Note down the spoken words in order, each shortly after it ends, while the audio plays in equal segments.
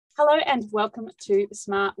Hello and welcome to the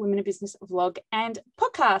Smart Women in Business vlog and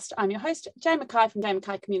podcast. I'm your host, Jay Mackay from Jay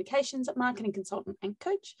Mackay Communications, marketing consultant and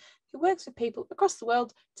coach who works with people across the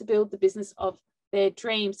world to build the business of their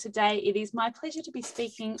dreams. Today, it is my pleasure to be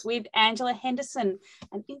speaking with Angela Henderson,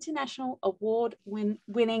 an international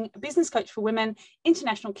award-winning business coach for women,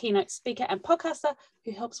 international keynote speaker and podcaster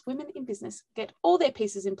who helps women in business get all their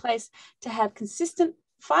pieces in place to have consistent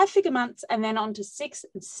 5-figure months and then on to 6-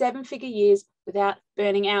 and 7-figure years without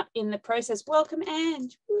burning out in the process. Welcome,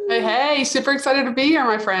 Ange. Hey, super excited to be here,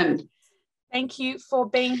 my friend. Thank you for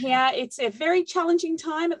being here. It's a very challenging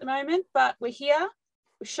time at the moment, but we're here.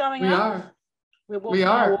 We're showing up. We're walking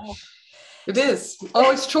our walk. It is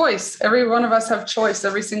always choice. Every one of us have choice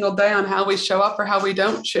every single day on how we show up or how we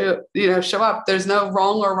don't show up. There's no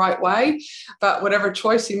wrong or right way, but whatever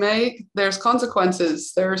choice you make, there's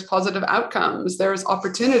consequences, there's positive outcomes, there's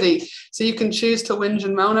opportunity. So you can choose to whinge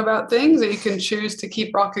and moan about things, or you can choose to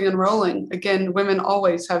keep rocking and rolling. Again, women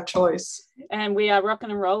always have choice. And we are rocking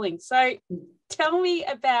and rolling. So tell me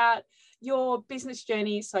about your business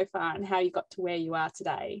journey so far and how you got to where you are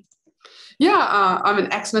today. I'm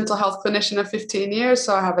an ex-mental health clinician of 15 years.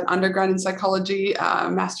 So I have an undergrad in psychology,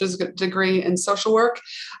 master's degree in social work.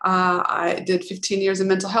 I did 15 years in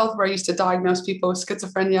mental health where I used to diagnose people with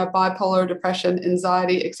schizophrenia, bipolar, depression,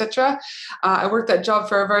 anxiety, etc. I worked that job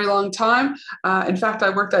for a very long time. In fact, I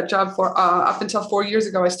worked that job for up until 4 years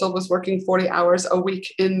ago. I still was working 40 hours a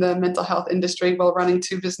week in the mental health industry while running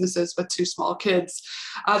 2 businesses with 2 small kids.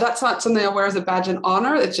 That's not something I wear as a badge of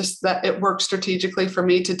honor. It's just that it worked strategically for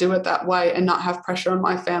me to do it that way and not have pressure on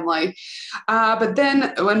my family. But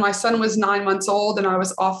then when my son was 9 months old and I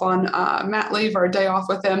was off on mat leave or a day off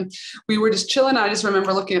with him, we were just chilling. I just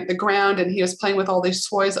remember looking at the ground and he was playing with all these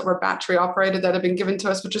toys that were battery operated that had been given to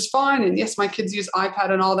us, which is fine. And yes, my kids use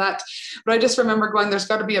iPad and all that. But I just remember going, there's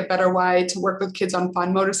got to be a better way to work with kids on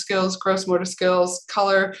fine motor skills, gross motor skills,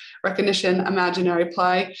 color recognition, imaginary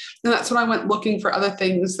play. And that's when I went looking for other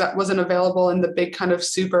things that wasn't available in the big kind of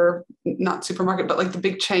not supermarket, but like the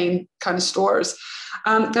big chain kind of stores.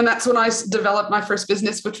 And that's when I developed my first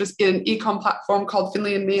business, which was in an e-com platform called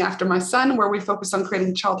Finley and Me after my son, where we focus on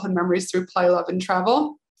creating childhood memories through play, love, and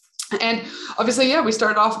travel. And obviously, we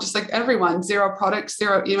started off just like everyone, 0 products,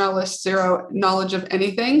 0 email lists, 0 knowledge of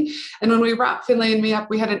anything. And when we wrapped Finley and Me up,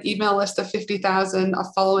 we had an email list of 50,000, a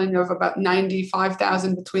following of about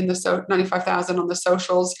 95,000 between the 95,000 on the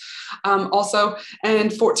socials also,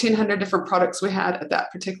 and 1,400 different products we had at that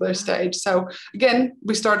particular stage. So again,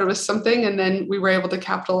 we started with something and then we were able to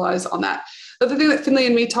capitalize on that. The other thing that Finley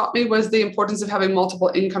and Me taught me was the importance of having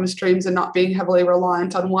multiple income streams and not being heavily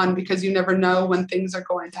reliant on one, because you never know when things are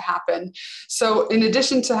going to happen. So in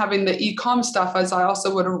addition to having the e-com stuff, as I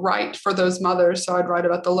also would write for those mothers. So I'd write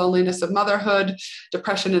about the loneliness of motherhood,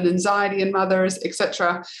 depression and anxiety in mothers,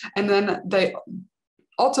 etc. And then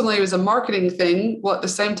ultimately, it was a marketing thing, while at the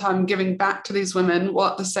same time giving back to these women,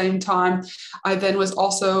 while at the same time, I then was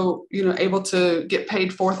also, able to get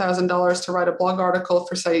paid $4,000 to write a blog article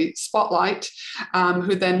for, say, Spotlight,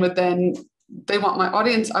 who then they want my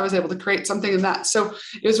audience. I was able to create something in that. So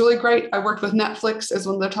it was really great. I worked with Netflix as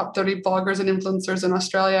one of the top 30 bloggers and influencers in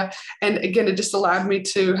Australia. And again, it just allowed me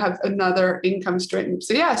to have another income stream.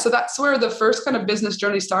 So that's where the first kind of business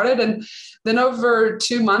journey started. And then over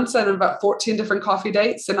 2 months, I had about 14 different coffee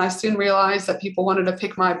dates. And I soon realized that people wanted to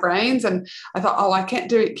pick my brains. And I thought, I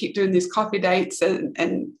can't keep doing these coffee dates and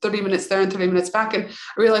 30 minutes there and 30 minutes back. And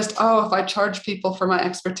I realized, if I charge people for my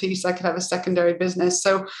expertise, I could have a secondary business.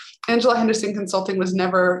 So Angela Henderson Consulting was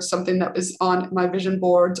never something that was on my vision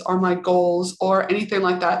boards or my goals or anything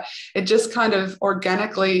like that. It just kind of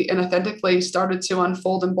organically and authentically started to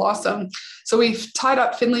unfold and blossom. So we've tied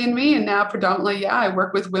up Finley and Me, and now predominantly, I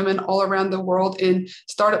work with women all around the world in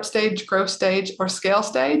startup stage, growth stage, or scale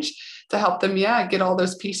stage to help them, get all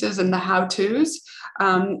those pieces and the how-tos.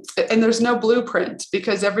 And there's no blueprint,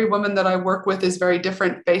 because every woman that I work with is very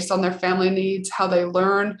different based on their family needs, how they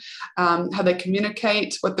learn, how they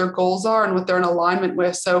communicate, what their goals are, and what they're in alignment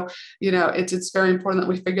with. So, it's very important that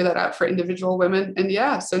we figure that out for individual women.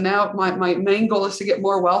 And so now my main goal is to get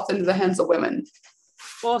more wealth into the hands of women.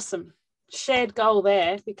 Awesome. Shared goal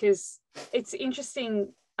there, because it's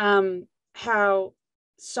interesting how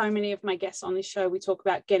so many of my guests on this show, we talk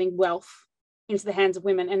about getting wealth into the hands of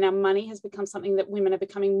women, and now money has become something that women are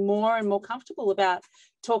becoming more and more comfortable about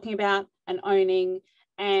talking about and owning,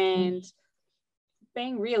 and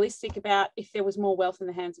being realistic about if there was more wealth in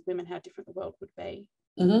the hands of women, how different the world would be.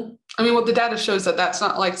 I mean, well, the data shows that that's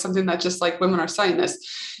not like something that just like women are saying this.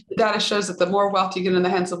 The data shows that the more wealth you get in the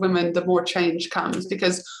hands of women, the more change comes,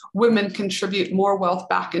 because women contribute more wealth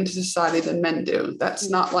back into society than men do. That's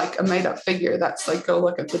not like a made up figure. That's like, go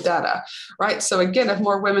look at the data, right? So again, if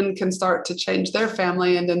more women can start to change their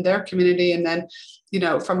family and then their community, and then,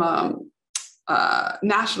 from a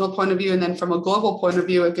national point of view, and then from a global point of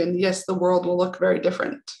view, again, yes, the world will look very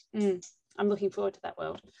different. I'm looking forward to that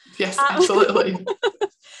world. Yes, absolutely.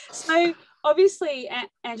 So obviously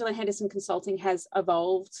Angela Henderson Consulting has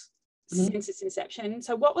evolved since its inception.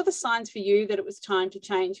 So what were the signs for you that it was time to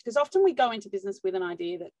change? Because often we go into business with an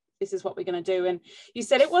idea that this is what we're going to do. And you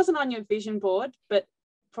said it wasn't on your vision board, but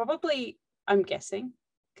probably, I'm guessing,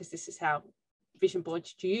 because this is how vision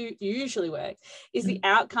boards usually work, is the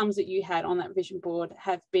outcomes that you had on that vision board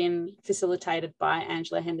have been facilitated by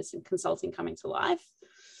Angela Henderson Consulting coming to life.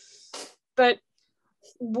 But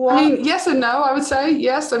I mean, yes and no, I would say.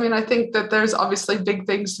 Yes. I mean, I think that there's obviously big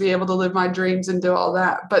things to be able to live my dreams and do all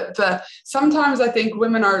that. But sometimes I think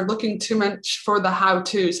women are looking too much for the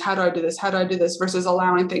how-tos. How do I do this? How do I do this? Versus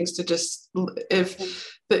allowing things to just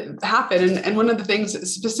happen. And one of the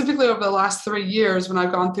things specifically over the last 3 years, when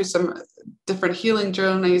I've gone through some different healing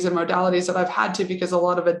journeys and modalities that I've had to, because a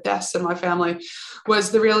lot of it deaths in my family,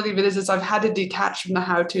 was the reality of it is I've had to detach from the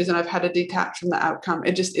how-tos and I've had to detach from the outcome.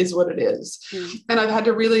 It just is what it is. And I've had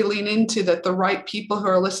to really lean into that. The right people who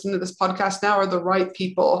are listening to this podcast now are the right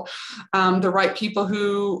people. The right people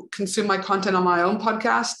who consume my content on my own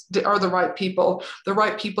podcast are the right people. The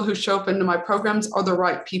right people who show up into my programs are the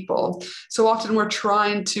right people. So often we're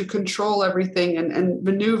trying to control everything and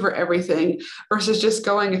maneuver everything, versus just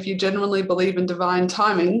going, if you genuinely believe in divine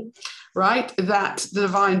timing, right? That the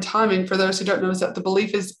divine timing, for those who don't know, is that the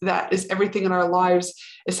belief is that is everything in our lives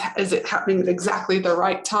is it happening at exactly the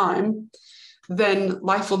right time, then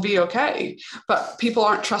life will be okay. But people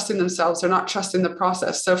aren't trusting themselves. They're not trusting the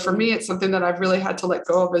process. So for me, it's something that I've really had to let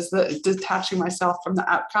go of, is detaching myself from the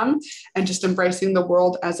outcome and just embracing the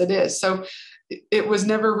world as it is. So it was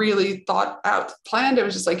never really thought out, planned. It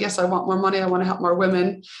was just like, yes, I want more money. I want to help more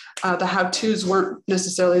women. The how-tos weren't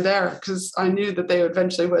necessarily there, because I knew that they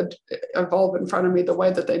eventually would evolve in front of me the way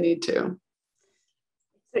that they need to.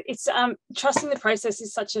 It's trusting the process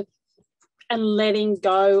is such and letting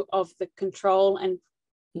go of the control and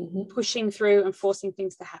pushing through and forcing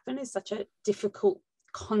things to happen is such a difficult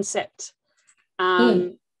concept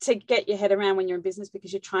to get your head around when you're in business,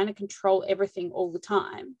 because you're trying to control everything all the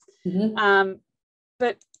time.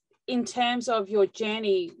 But in terms of your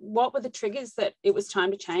journey, what were the triggers that it was time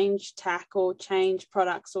to change tack or change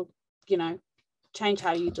products or, change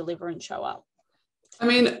how you deliver and show up? I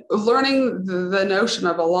mean, learning the notion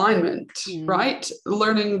of alignment, right?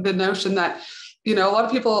 Learning the notion that, a lot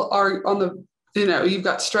of people are on the, you've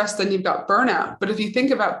got stress, then you've got burnout. But if you think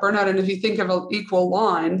about burnout and if you think of an equal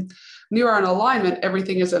line, when you are in alignment,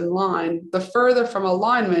 everything is in line. The further from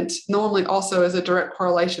alignment normally also is a direct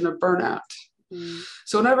correlation of burnout.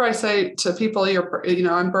 So whenever I say to people,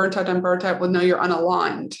 I'm burnt out, well, no, you're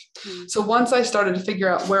unaligned. So once I started to figure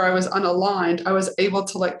out where I was unaligned, I was able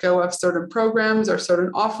to let go of certain programs or certain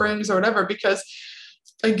offerings or whatever, because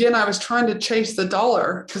again, I was trying to chase the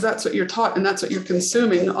dollar, because that's what you're taught and that's what you're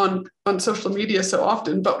consuming on social media so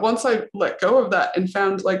often. But once I let go of that and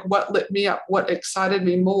found like what lit me up, what excited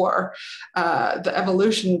me more, the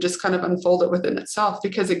evolution just kind of unfolded within itself.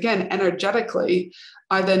 Because again, energetically,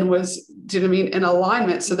 I then was, in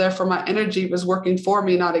alignment. So therefore my energy was working for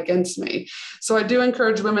me, not against me. So I do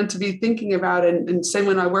encourage women to be thinking about it. And same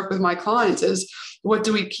when I work with my clients is, what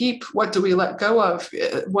do we keep? What do we let go of?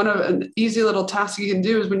 One of an easy little task you can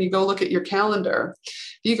do is when you go look at your calendar,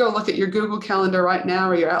 you go look at your Google Calendar right now,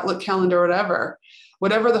 or your Outlook calendar, or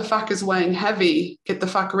whatever the fuck is weighing heavy, get the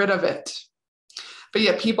fuck rid of it. But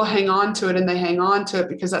yet people hang on to it, and they hang on to it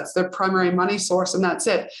because that's their primary money source, and that's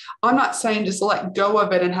it. I'm not saying just let go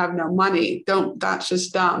of it and have no money. That's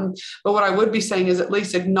just dumb. But what I would be saying is at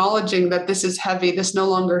least acknowledging that this is heavy, this no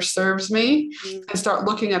longer serves me, and start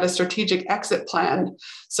looking at a strategic exit plan.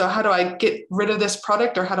 So how do I get rid of this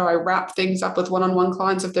product, or how do I wrap things up with one-on-one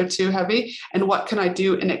clients if they're too heavy? And what can I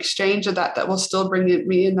do in exchange of that will still bring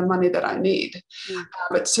me in the money that I need?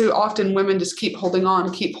 But too often women just keep holding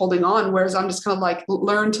on, whereas I'm just kind of like,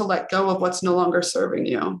 learn to let go of what's no longer serving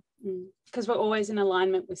you. Because we're always in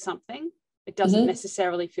alignment with something. It doesn't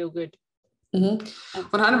necessarily feel good.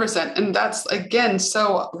 100%. And that's, again,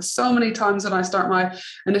 so many times when I start my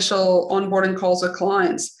initial onboarding calls with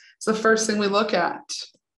clients, it's the first thing we look at.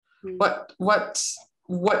 What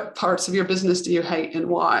what parts of your business do you hate and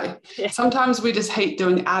why? Yeah. Sometimes we just hate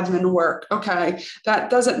doing admin work. Okay. That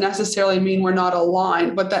doesn't necessarily mean we're not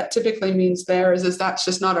aligned. What that typically means there is that's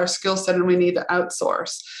just not our skill set and we need to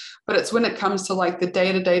outsource. But it's when it comes to like the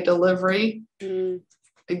day-to-day delivery,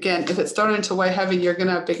 again, if it's starting to weigh heavy, you're going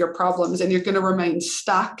to have bigger problems and you're going to remain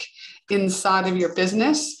stuck inside of your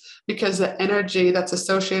business because the energy that's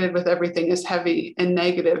associated with everything is heavy and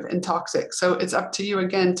negative and toxic. So it's up to you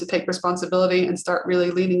again to take responsibility and start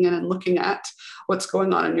really leaning in and looking at what's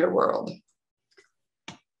going on in your world.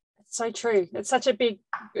 It's so true. It's such a big,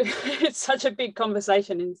 it's such a big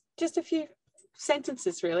conversation in just a few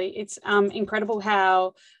sentences, really. It's incredible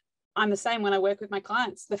how I'm the same when I work with my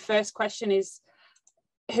clients. The first question is,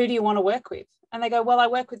 who do you want to work with? And they go, well, I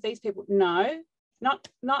work with these people. No, not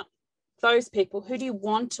those people. Who do you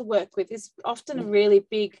want to work with? Is often a really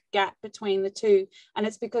big gap between the two. And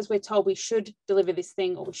it's because we're told we should deliver this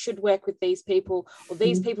thing, or we should work with these people, or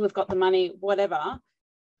these people have got the money, whatever.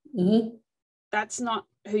 That's not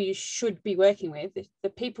who you should be working with. The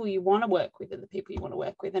people you want to work with are the people you want to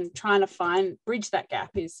work with, and trying to bridge that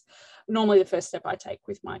gap is normally the first step I take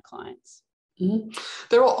with my clients.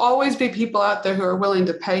 There will always be people out there who are willing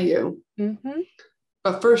to pay you.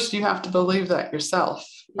 But first you have to believe that yourself,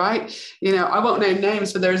 right? You know, I won't name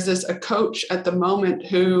names, but there's a coach at the moment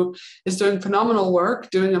who is doing phenomenal work,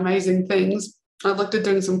 doing amazing things. I looked at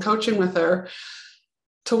doing some coaching with her.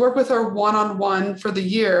 To work with her one-on-one for the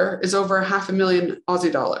year is over $500,000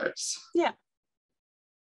 Aussie dollars. Yeah.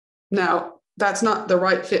 Now, that's not the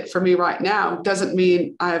right fit for me right now. Doesn't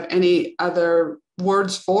mean I have any other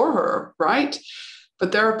words for her, right?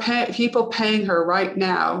 But there are people paying her right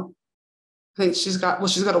now. I think she's got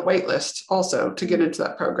a wait list also to get into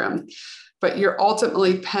that program. But you're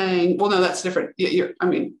ultimately paying, well, no, that's different.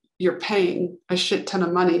 You're paying a shit ton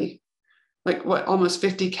of money, like almost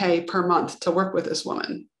 $50,000 per month to work with this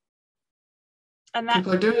woman. And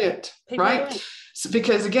people are doing it, right? So,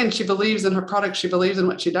 because again, she believes in her product. She believes in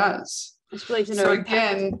what she does. She believes in her so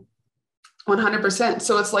impact. Again, 100%.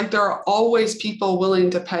 So it's like there are always people willing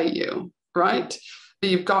to pay you, right? But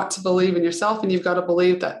you've got to believe in yourself, and you've got to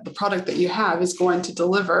believe that the product that you have is going to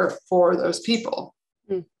deliver for those people.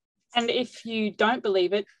 And if you don't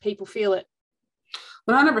believe it, people feel it.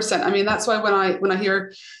 100%. I mean, that's why when I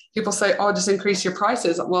hear people say, "Oh, just increase your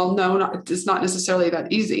prices," well, no, it's not necessarily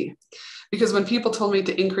that easy. Because when people told me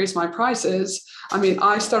to increase my prices, I mean,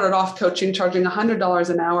 I started off coaching charging $100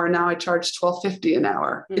 an hour, and now I charge $12.50 an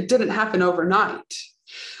hour. It didn't happen overnight.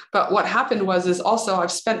 But what happened is also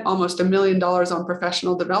I've spent almost $1 million on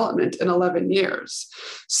professional development in 11 years.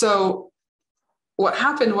 So what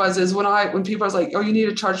happened is when people was like, "Oh, you need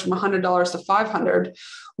to charge from $100 to $500,"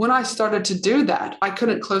 when I started to do that, I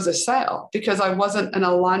couldn't close a sale because I wasn't in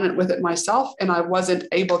alignment with it myself, and I wasn't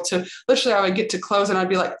able to. Literally, I would get to close and I'd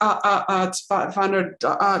be like, it's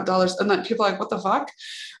 $500, and then people are like, "What the fuck?"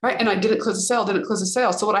 Right? And I didn't close the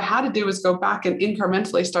sale. So what I had to do was go back and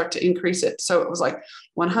incrementally start to increase it. So it was like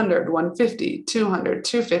 100, 150, 200,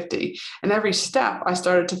 250. And every step I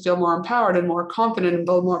started to feel more empowered and more confident and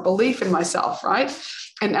build more belief in myself, right?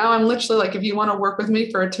 And now I'm literally like, if you want to work with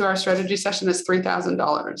me for a 2-hour strategy session, it's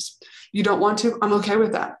 $3,000. You don't want to? I'm okay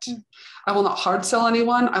with that. I will not hard sell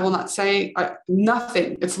anyone. I will not say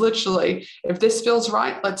nothing. It's literally, if this feels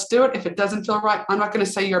right, let's do it. If it doesn't feel right, I'm not going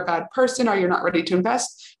to say you're a bad person or you're not ready to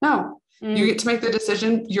invest. No, you get to make the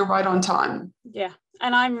decision. You're right on time. Yeah.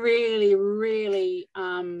 And I'm really, really,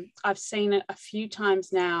 I've seen it a few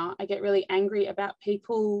times now. I get really angry about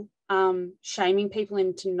people shaming people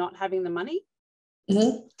into not having the money.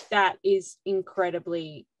 That is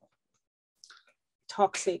incredibly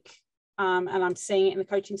toxic. And I'm seeing it in the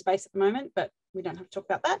coaching space at the moment, but we don't have to talk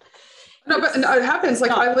about that. No, but it happens.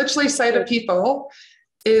 Like I literally say to people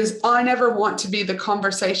I never want to be the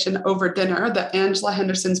conversation over dinner that Angela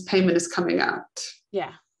Henderson's payment is coming out.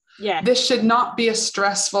 Yeah. Yeah. This should not be a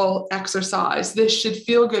stressful exercise. This should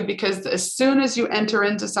feel good, because as soon as you enter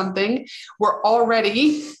into something, we're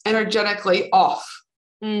already energetically off.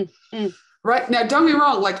 Right? Now, don't get me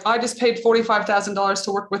wrong. Like I just paid $45,000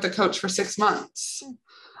 to work with a coach for 6 months.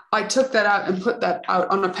 I took that out and put that out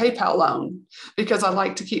on a PayPal loan because I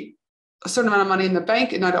like to keep a certain amount of money in the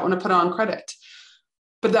bank and I don't want to put it on credit.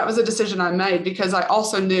 But that was a decision I made because I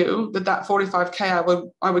also knew that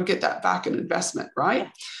 $45,000, I would get that back in investment, right?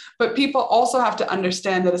 Yeah. But people also have to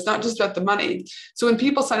understand that it's not just about the money. So when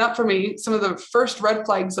people sign up for me, some of the first red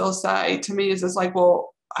flags they'll say to me is like,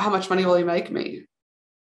 well, how much money will you make me?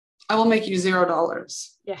 I will make you $0.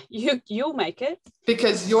 Yeah, you'll make it.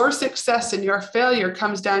 Because your success and your failure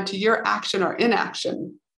comes down to your action or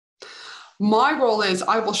inaction. My role is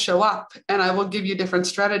I will show up and I will give you different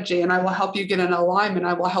strategy and I will help you get in alignment.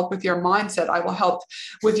 I will help with your mindset. I will help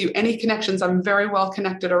with you. Any connections. I'm very well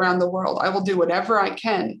connected around the world. I will do whatever I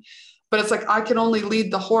can. But it's like, I can only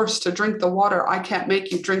lead the horse to drink the water. I can't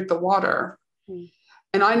make you drink the water.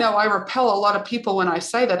 And I know I repel a lot of people when I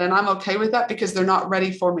say that, and I'm okay with that because they're not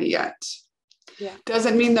ready for me yet. Yeah.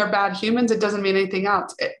 Doesn't mean they're bad humans. It doesn't mean anything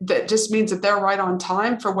else. That just means that they're right on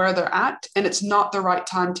time for where they're at, and it's not the right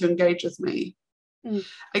time to engage with me.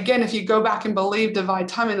 Again, if you go back and believe divine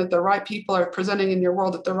timing, that the right people are presenting in your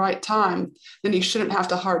world at the right time, then you shouldn't have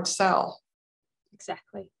to hard sell.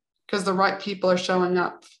 Exactly. Because the right people are showing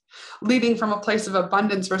up, leading from a place of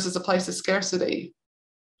abundance versus a place of scarcity.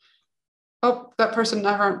 Oh, that person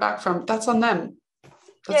never went back from. That's on them.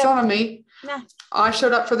 That's not on me. No. I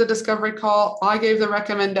showed up for the discovery call. I gave the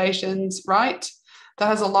recommendations, right? That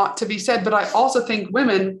has a lot to be said. But I also think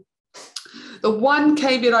women, the one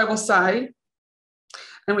caveat I will say,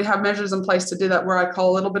 and we have measures in place to do that, where I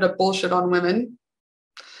call a little bit of bullshit on women.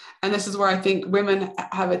 And this is where I think women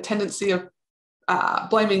have a tendency of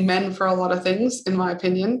blaming men for a lot of things, in my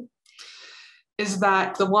opinion, is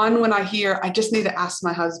that the one when I hear, I just need to ask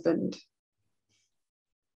my husband.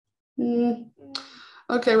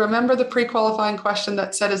 Okay, remember the pre-qualifying question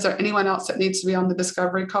that said, is there anyone else that needs to be on the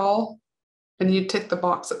discovery call? And you tick the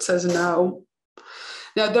box that says no.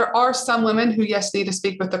 Now, there are some women who, yes, need to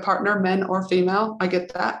speak with the partner, men or female. I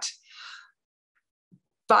get that.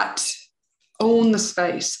 But own the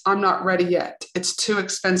space. I'm not ready yet. It's too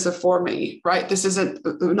expensive for me, right? This isn't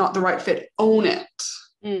not the right fit. Own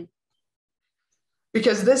it.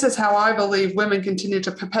 Because this is how I believe women continue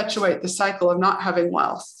to perpetuate the cycle of not having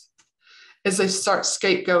wealth, is they start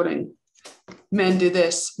scapegoating. Men do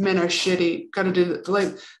this, men are shitty, got to do that.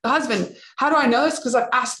 Like the husband, how do I know this? Because I've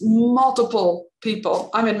asked multiple people.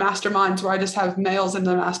 I'm in masterminds where I just have males in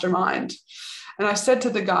the mastermind. And I said to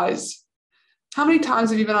the guys, how many times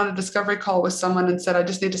have you been on a discovery call with someone and said, I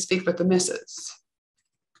just need to speak with the missus?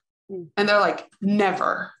 And they're like,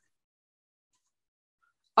 never.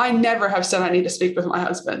 I never have said I need to speak with my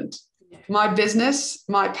husband. My business,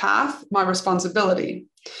 my path, my responsibility.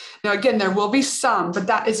 Now, again, there will be some, but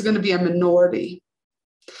that is going to be a minority.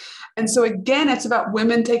 And so, again, it's about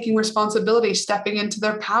women taking responsibility, stepping into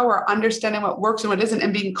their power, understanding what works and what isn't,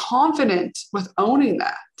 and being confident with owning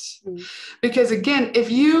that. Because, again,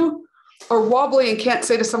 if you are wobbly and can't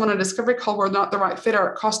say to someone on a discovery call, we're not the right fit or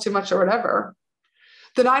it costs too much or whatever,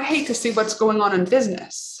 then I'd hate to see what's going on in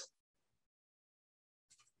business.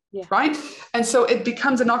 Yeah. Right. And so it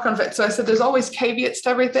becomes a knock-on effect. So I said there's always caveats to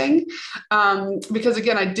everything. Because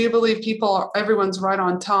again, I do believe everyone's right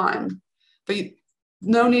on time, but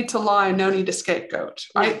no need to lie, no need to scapegoat.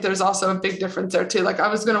 Right. Yeah. There's also a big difference there too. Like I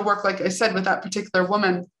was going to work, like I said, with that particular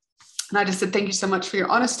woman. And I just said, thank you so much for your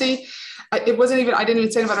honesty. I didn't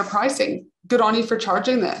even say about her pricing. Good on you for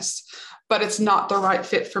charging this, but it's not the right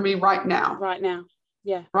fit for me right now. Right now.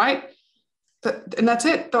 Yeah. Right. And that's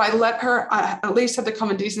it. But I at least had the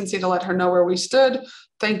common decency to let her know where we stood,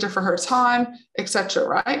 thanked her for her time, etc.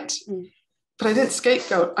 Right. But I didn't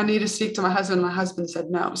scapegoat. I need to speak to my husband. My husband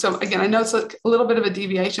said no. So again, I know it's like a little bit of a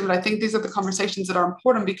deviation, but I think these are the conversations that are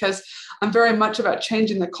important because I'm very much about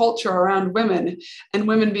changing the culture around women and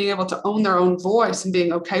women being able to own their own voice and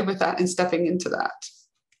being okay with that and stepping into that.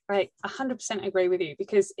 Right. 100% agree with you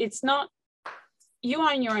because it's not, you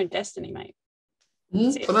own your own destiny, mate.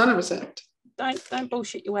 100%. Don't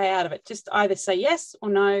bullshit your way out of it. Just either say yes or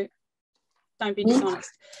no. Don't be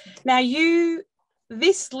dishonest. Now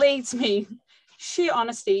this leads me, sheer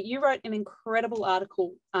honesty. You wrote an incredible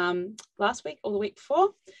article last week or the week before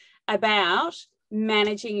about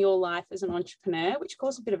managing your life as an entrepreneur, which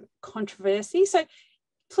caused a bit of controversy. So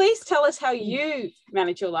please tell us how you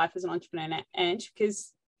manage your life as an entrepreneur, Ange,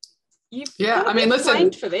 because you've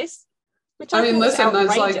framed for this, which I was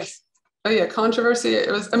outrageous. Oh yeah, controversy.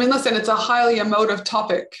 It's a highly emotive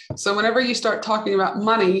topic. So whenever you start talking about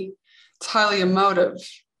money, it's highly emotive.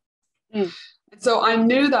 And so I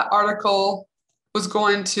knew that article was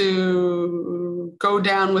going to go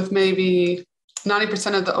down with maybe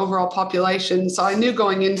 90% of the overall population. So I knew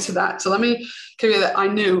going into that. So let me give you that. I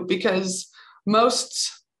knew because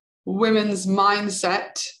most women's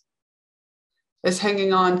mindset is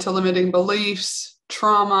hanging on to limiting beliefs,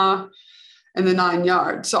 trauma, and the 9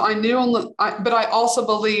 yards. So I knew, but I also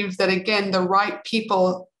believed that, again, the right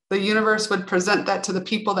people, the universe would present that to the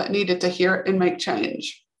people that needed to hear it and make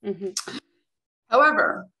change.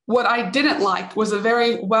 However, what I didn't like was a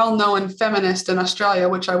very well-known feminist in Australia,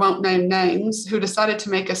 which I won't name names, who decided to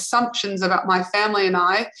make assumptions about my family and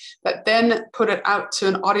I that then put it out to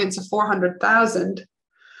an audience of 400,000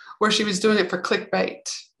 where she was doing it for clickbait.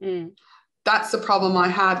 That's the problem I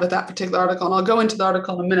had with that particular article. And I'll go into the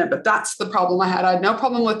article in a minute, but that's the problem I had. I had no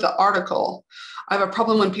problem with the article. I have a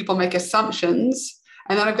problem when people make assumptions,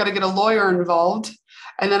 and then I've got to get a lawyer involved.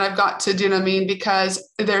 And then I've got to, do you know what I mean?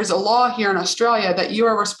 Because there's a law here in Australia that you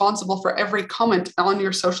are responsible for every comment on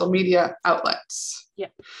your social media outlets. Yeah.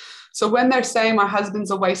 So when they're saying my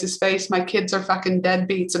husband's a waste of space, my kids are fucking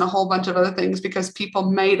deadbeats and a whole bunch of other things because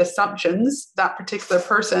people made assumptions, that particular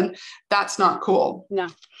person, that's not cool. No.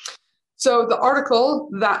 So the article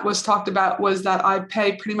that was talked about was that I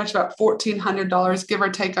pay pretty much about $1,400, give or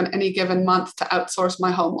take, on any given month to outsource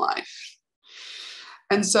my home life.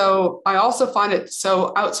 And so I also find it,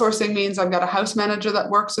 so outsourcing means I've got a house manager that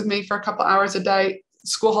works with me for a couple of hours a day.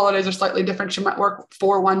 School holidays are slightly different. She might work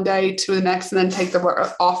 4 one day, 2 the next, and then take the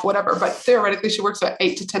work off, whatever. But theoretically, she works about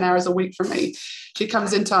 8 to 10 hours a week for me. She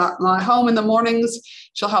comes into my home in the mornings.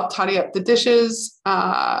 She'll help tidy up the dishes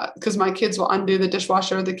because my kids will undo the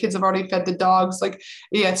dishwasher. The kids have already fed the dogs. Like,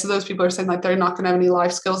 yeah, so those people are saying like they're not going to have any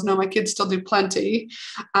life skills. No, my kids still do plenty.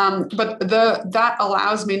 But that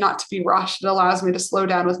allows me not to be rushed. It allows me to slow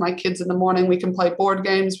down with my kids in the morning. We can play board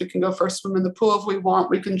games. We can go for a swim in the pool if we want.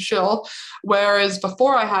 We can chill. Whereas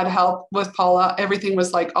before I had help with Paula, everything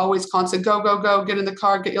was like always constant. Go, go, go, get in the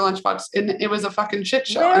car, get your lunchbox. And it was a fucking shit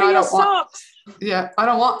show. Where and are I your don't want socks? Yeah, I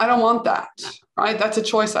don't want that, right? That's a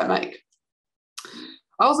choice I make.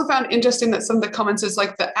 I also found interesting that some of the comments is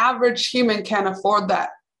like the average human can't afford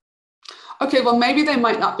that. Okay, well, maybe they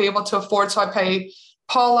might not be able to afford. So I pay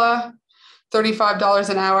Paula $35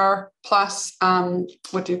 an hour plus,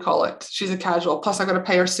 what do you call it? She's a casual. Plus I got to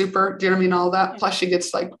pay her super. Do you know what I mean? All that. Plus she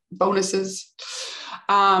gets like bonuses.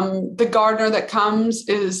 The gardener that comes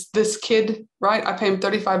is this kid, right? I pay him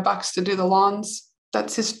 $35 to do the lawns.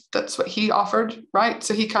 That's what he offered, right?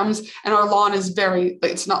 So he comes, and our lawn is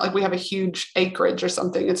it's not like we have a huge acreage or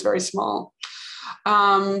something. It's very small,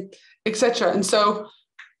 etc. And so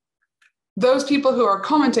those people who are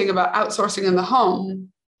commenting about outsourcing in the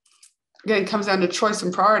home, again, it comes down to choice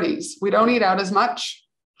and priorities. We don't eat out as much.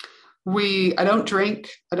 I don't drink.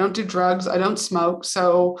 I don't do drugs. I don't smoke.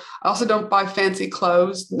 So I also don't buy fancy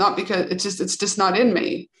clothes, not because it's just not in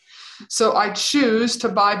me. So I choose to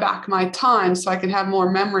buy back my time so I can have more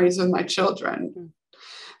memories with my children.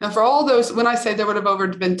 Now, for all those, when I say there would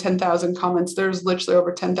have been 10,000 comments, there's literally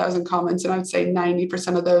over 10,000 comments. And I would say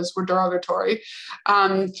 90% of those were derogatory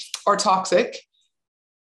or toxic.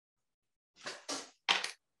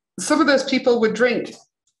 Some of those people would drink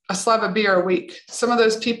a slab of beer a week. Some of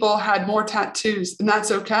those people had more tattoos, and that's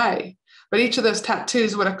okay. But each of those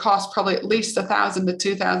tattoos would have cost probably at least $1,000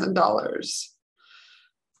 to $2,000.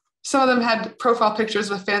 Some of them had profile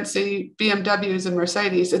pictures with fancy BMWs and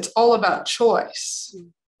Mercedes. It's all about choice,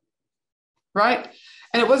 right?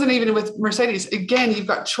 And it wasn't even with Mercedes. Again, you've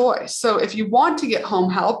got choice. So if you want to get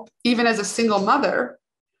home help, even as a single mother,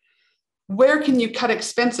 where can you cut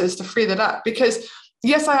expenses to free that up? Because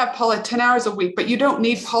yes, I have Paula 10 hours a week, but you don't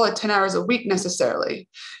need Paula 10 hours a week necessarily.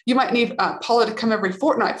 You might need Paula to come every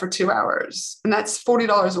fortnight for 2 hours, and that's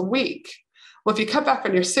 $40 a week. Well, if you cut back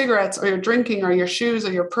on your cigarettes or your drinking or your shoes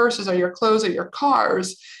or your purses or your clothes or your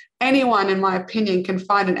cars, anyone, in my opinion, can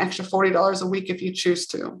find an extra $40 a week if you choose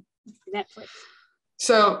to. Netflix.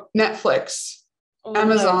 So Netflix,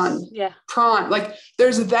 Amazon, Prime, like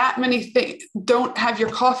there's that many things. Don't have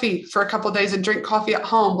your coffee for a couple of days and drink coffee at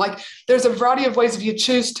home. Like there's a variety of ways if you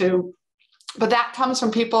choose to, but that comes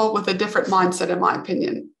from people with a different mindset, in my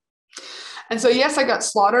opinion. And so, yes, I got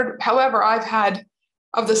slaughtered. However, I've had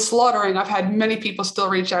many people still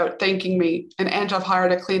reach out thanking me. And I've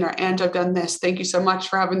hired a cleaner. And I've done this. Thank you so much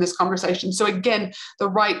for having this conversation. So again, the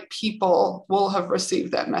right people will have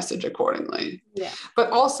received that message accordingly. Yeah. But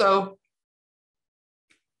also,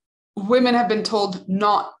 women have been told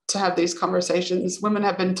not to have these conversations. Women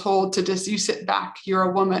have been told to just, you sit back, you're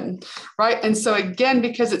a woman, right? And so again,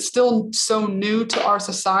 because it's still so new to our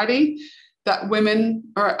society, that women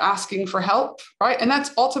are asking for help, right? And that's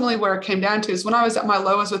ultimately where it came down to, is when I was at my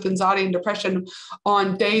lowest with anxiety and depression,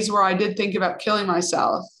 on days where I did think about killing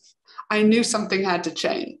myself, I knew something had to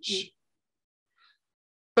change.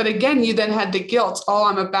 But again, you then had the guilt. Oh,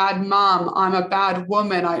 I'm a bad mom. I'm a bad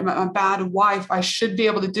woman. I'm a bad wife. I should be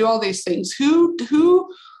able to do all these things. Who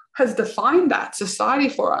has defined that society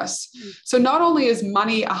for us? So not only is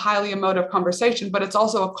money a highly emotive conversation, but it's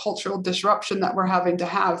also a cultural disruption that we're having to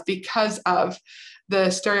have because of the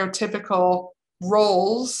stereotypical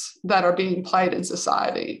roles that are being played in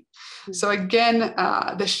society. So again,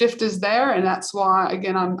 the shift is there. And that's why,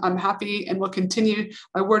 again, I'm happy and will continue.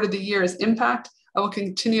 My word of the year is impact. I will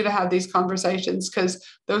continue to have these conversations because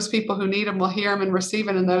those people who need them will hear them and receive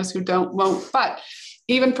it, and those who don't won't. But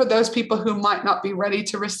even for those people who might not be ready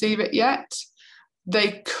to receive it yet,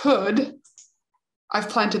 they could. I've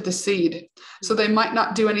planted the seed. So they might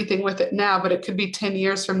not do anything with it now, but it could be 10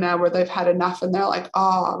 years from now where they've had enough and they're like,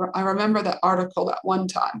 oh, I remember that article that one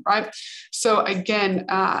time, right? So again,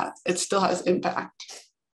 it still has impact.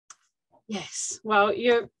 Yes. Well,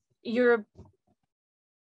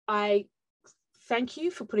 I thank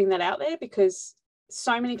you for putting that out there, because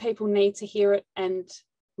so many people need to hear it and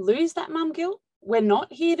lose that mum guilt. We're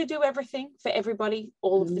not here to do everything for everybody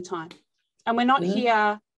all of the time. And we're not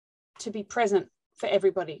here to be present for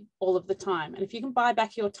everybody all of the time. And if you can buy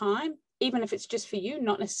back your time, even if it's just for you,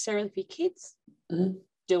 not necessarily for your kids,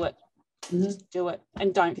 do it. Just do it,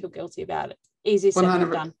 and don't feel guilty about it. Easier said than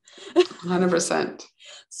done. 100%.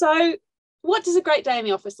 So what does a great day in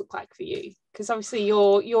the office look like for you? Because obviously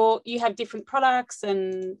you have different products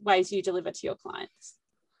and ways you deliver to your clients.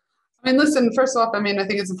 I mean, listen, first off, I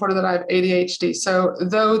think it's important that I have ADHD. So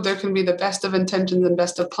though there can be the best of intentions and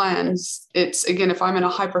best of plans, it's, again, if I'm in a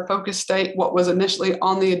hyper-focused state, what was initially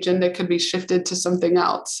on the agenda could be shifted to something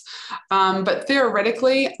else. But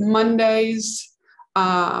theoretically, Mondays,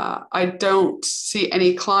 I don't see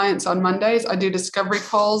any clients on Mondays. I do discovery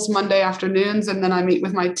calls Monday afternoons, and then I meet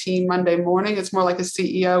with my team Monday morning. It's more like a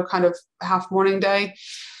CEO kind of half morning day.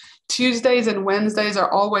 Tuesdays and Wednesdays are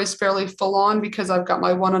always fairly full on because I've got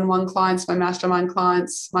my one-on-one clients, my mastermind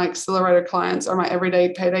clients, my accelerator clients, or my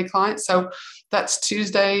everyday payday clients. So that's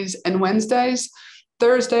Tuesdays and Wednesdays.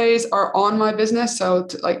 Thursdays are on my business. So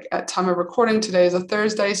like at time of recording, today is a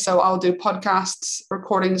Thursday. So I'll do podcasts,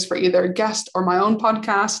 recordings for either a guest or my own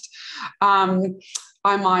podcast.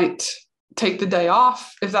 I might take the day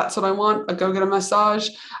off if that's what I want. I go get a massage.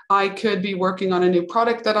 I could be working on a new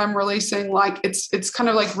product that I'm releasing. Like it's kind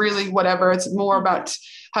of like really whatever. It's more about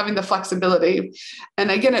having the flexibility. And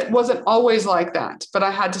again, it wasn't always like that, but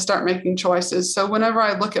I had to start making choices. So whenever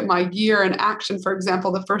I look at my year in action, for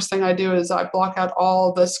example, the first thing I do is I block out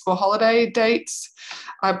all the school holiday dates.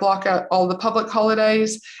 I block out all the public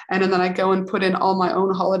holidays, and then I go and put in all my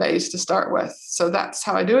own holidays to start with. So that's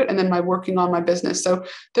how I do it. And then my working on my business. So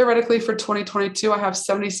theoretically for 2022, I have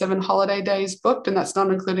 77 holiday days booked, and that's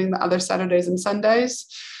not including the other Saturdays and Sundays.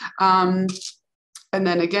 And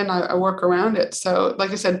then again, I work around it. So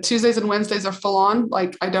like I said, Tuesdays and Wednesdays are full on.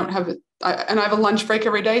 Like I don't have it. And I have a lunch break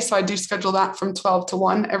every day. So I do schedule that from 12 to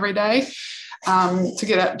 1 every day to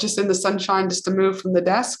get out just in the sunshine, just to move from the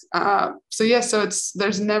desk. So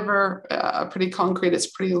there's never pretty concrete. It's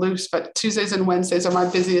pretty loose, but Tuesdays and Wednesdays are my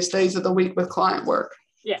busiest days of the week with client work.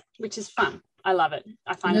 Yeah, which is fun. I love it.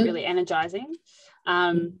 I find it really energizing.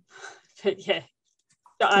 But yeah,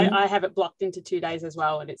 I have it blocked into 2 days as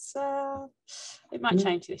well, and it might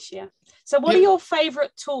change this year. So what are your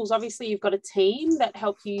favorite tools? Obviously you've got a team that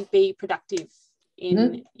help you be productive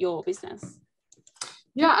in your business.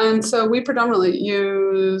 Yeah, and so we predominantly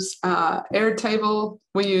use Airtable,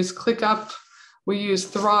 we use ClickUp, we use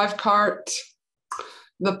ThriveCart.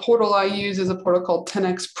 The portal I use is a portal called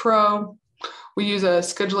 10X Pro. We use a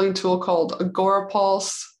scheduling tool called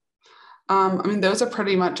AgoraPulse. Those are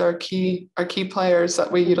pretty much our key players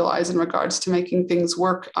that we utilize in regards to making things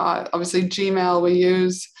work. Obviously, Gmail we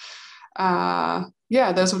use.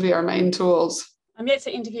 Those would be our main tools. I'm yet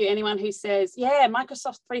to interview anyone who says, yeah,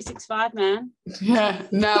 Microsoft 365, man. Yeah,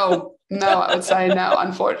 no, I would say no,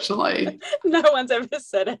 unfortunately. No one's ever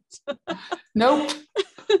said it. Nope.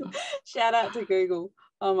 Shout out to Google.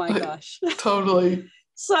 Oh my gosh. Totally.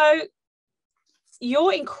 So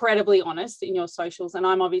you're incredibly honest in your socials, and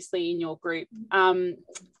I'm obviously in your group.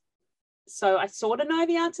 So I sort of know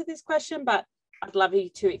the answer to this question, but I'd love you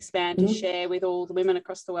to expand to share with all the women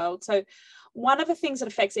across the world. So one of the things that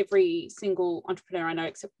affects every single entrepreneur I know,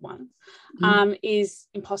 except one, is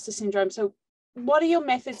imposter syndrome. So what are your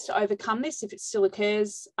methods to overcome this if it still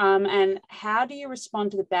occurs? And how do you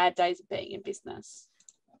respond to the bad days of being in business?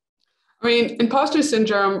 Imposter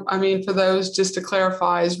syndrome, for those, just to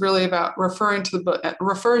clarify, is really about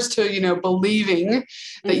refers to, believing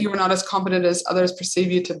that you are not as competent as others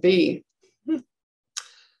perceive you to be.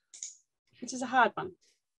 Which is a hard one.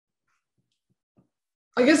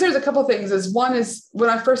 I guess there's a couple of things. One is when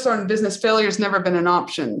I first started in business, failure has never been an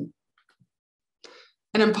option.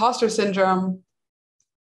 And imposter syndrome,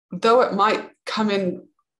 though it might come in,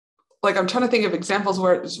 like I'm trying to think of examples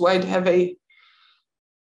where it's way heavy.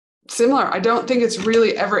 similar. I don't think it's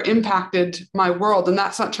really ever impacted my world. And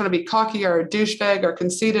that's not trying to be cocky or a douchebag or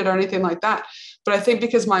conceited or anything like that. But I think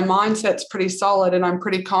because my mindset's pretty solid and I'm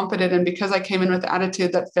pretty confident, and because I came in with the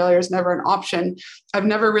attitude that failure is never an option, I've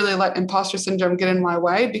never really let imposter syndrome get in my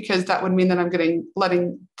way, because that would mean that I'm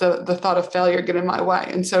letting the thought of failure get in my way.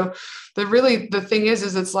 And so the thing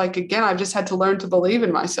is it's like, again, I've just had to learn to believe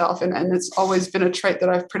in myself. And it's always been a trait that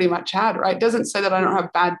I've pretty much had, right? It doesn't say that I don't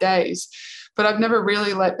have bad days, but I've never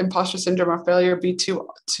really let imposter syndrome or failure be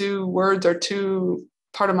two words or two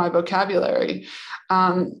part of my vocabulary.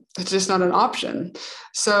 It's just not an option.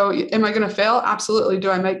 So am I going to fail? Absolutely. Do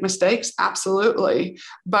I make mistakes? Absolutely.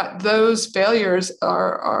 But those failures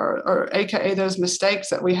are AKA those mistakes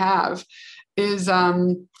that we have is,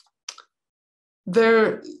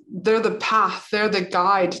 they're the path, they're the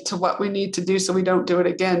guide to what we need to do so we don't do it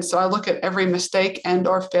again. So I look at every mistake and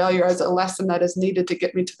or failure as a lesson that is needed to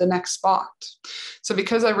get me to the next spot. So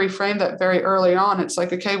because I reframed that very early on, it's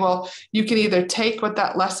like, okay, well, you can either take what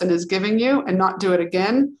that lesson is giving you and not do it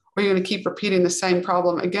again, or you're going to keep repeating the same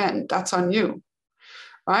problem again. That's on you.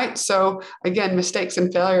 Right. So again, mistakes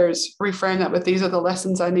and failures, reframe that with these are the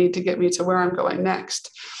lessons I need to get me to where I'm going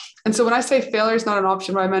next. And so when I say failure is not an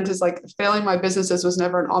option, what I meant is like failing my businesses was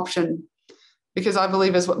never an option, because I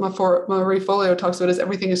believe is what Marie Forleo talks about, is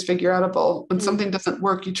everything is figure outable. When something doesn't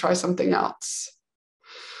work, you try something else.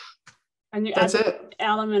 And you That's add it. an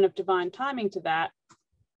element of divine timing to that.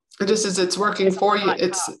 It just is, it's working for you.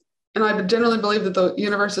 And I generally believe that the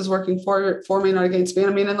universe is working for me, not against me.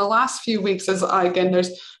 And I mean, in the last few weeks, there's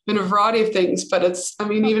been a variety of things, but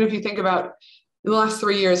even if you think about in the last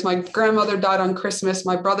 3 years, my grandmother died on Christmas.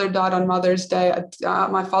 My brother died on Mother's Day.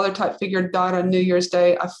 My father type figure died on New Year's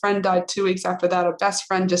Day. A friend died 2 weeks after that. A best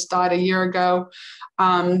friend just died a year ago.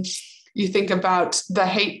 You think about the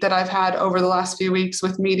hate that I've had over the last few weeks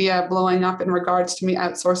with media blowing up in regards to me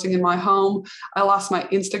outsourcing in my home. I lost my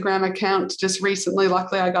Instagram account just recently.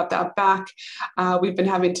 Luckily, I got that back. We've been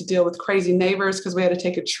having to deal with crazy neighbors because we had to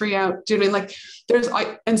take a tree out. Do you know what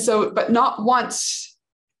I mean? But not once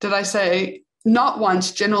did I say, not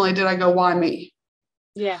once generally did I go, why me?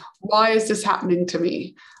 Yeah. Why is this happening to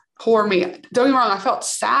me? Poor me. Don't get me wrong. I felt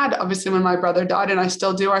sad, obviously, when my brother died, and I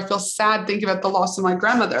still do. I feel sad thinking about the loss of my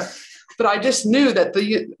grandmother. But I just knew that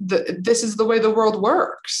this is the way the world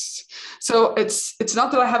works. So it's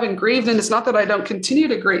not that I haven't grieved, and it's not that I don't continue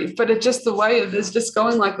to grieve, but it's just the way it is just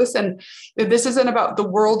going like this. And this isn't about the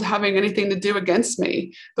world having anything to do against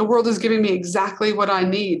me. The world is giving me exactly what I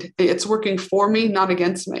need. It's working for me, not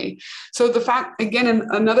against me. So the fact, again, and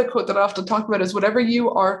another quote that I often talk about is whatever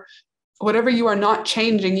you are not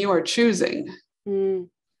changing, you are choosing.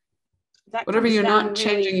 Whatever you're not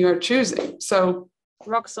changing, you are choosing. So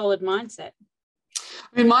rock solid mindset.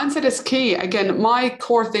 I mean, mindset is key. Again, my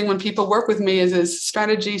core thing when people work with me is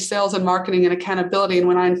strategy, sales, and marketing and accountability. And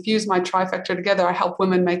when I infuse my trifecta together, I help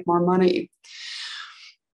women make more money.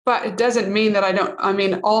 But it doesn't mean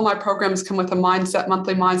that all my programs come with a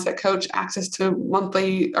monthly mindset coach, access to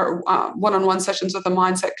monthly or one-on-one sessions with a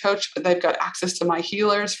mindset coach. They've got access to my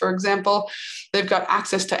healers, for example. They've got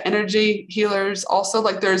access to energy healers. Also,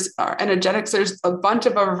 like there's energetics. There's a bunch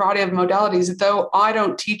of a variety of modalities. Though I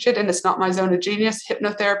don't teach it and it's not my zone of genius,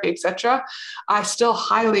 hypnotherapy, etc., I still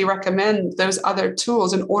highly recommend those other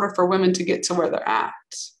tools in order for women to get to where they're at.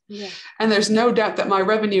 Yeah. And there's no doubt that my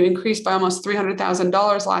revenue increased by almost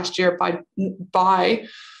 $300,000 last year by the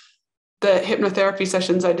hypnotherapy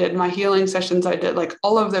sessions I did, my healing sessions I did, like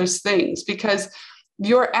all of those things, because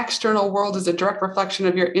your external world is a direct reflection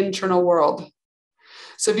of your internal world.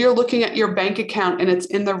 So if you're looking at your bank account and it's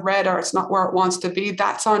in the red or it's not where it wants to be,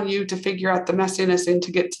 that's on you to figure out the messiness and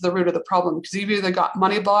to get to the root of the problem. Because you've either got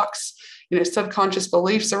money blocks, subconscious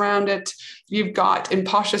beliefs around it, you've got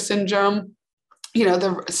imposter syndrome.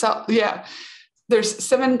 There's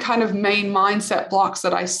 7 kind of main mindset blocks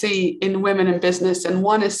that I see in women in business. And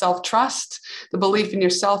one is self-trust, the belief in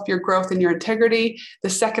yourself, your growth, and your integrity. The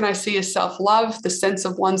second I see is self-love, the sense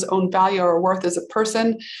of one's own value or worth as a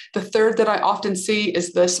person. The third that I often see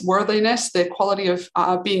is this worthiness, the quality of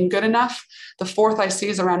being good enough. The fourth I see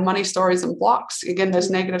is around money stories and blocks. Again,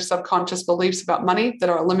 there's negative subconscious beliefs about money that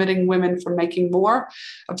are limiting women from making more.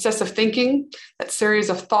 Obsessive thinking, that series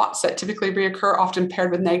of thoughts that typically reoccur, often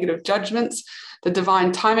paired with negative judgments. The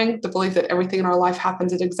divine timing, the belief that everything in our life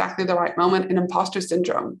happens at exactly the right moment, and imposter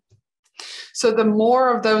syndrome. So the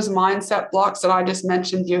more of those mindset blocks that I just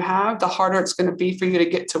mentioned you have, the harder it's going to be for you to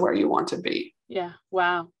get to where you want to be. Yeah.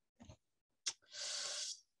 Wow.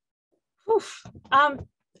 Oof.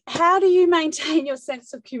 How do you maintain your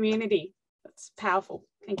sense of community? That's powerful.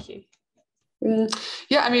 Thank you.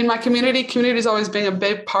 Yeah, my community has always been a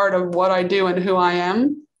big part of what I do and who I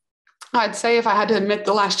am. I'd say if I had to admit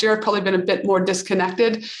the last year, I've probably been a bit more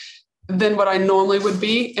disconnected than what I normally would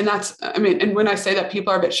be. And that's, I mean, and when I say that,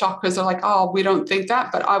 people are a bit shocked because they're like, oh, we don't think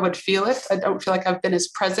that, but I would feel it. I don't feel like I've been as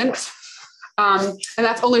present. And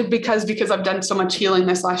that's only because I've done so much healing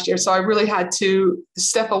this last year. So I really had to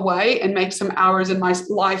step away and make some hours in my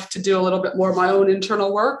life to do a little bit more of my own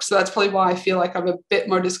internal work. So that's probably why I feel like I'm a bit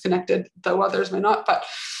more disconnected, though others may not. But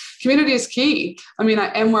community is key. I mean,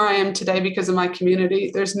 I am where I am today because of my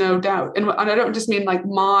community. There's no doubt. And I don't just mean like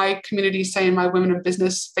my community, say in my Women in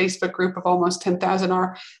Business Facebook group of almost 10,000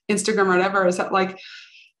 or Instagram or whatever, is that like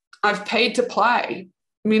I've paid to play.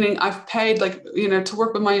 Meaning I've paid to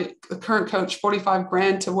work with my current coach, 45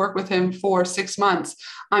 grand to work with him for 6 months.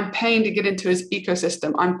 I'm paying to get into his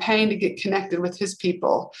ecosystem. I'm paying to get connected with his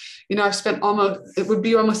people. I've spent it would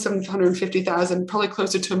be almost 750,000, probably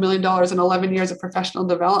closer to $1 million in 11 years of professional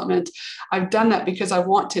development. I've done that because I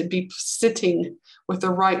want to be sitting with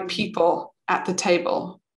the right people at the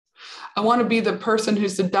table. I want to be the person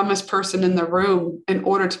who's the dumbest person in the room in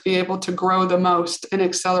order to be able to grow the most and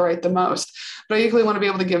accelerate the most. But I equally want to be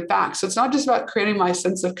able to give back. So it's not just about creating my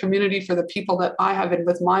sense of community for the people that I have in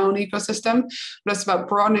with my own ecosystem, but it's about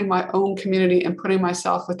broadening my own community and putting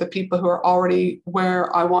myself with the people who are already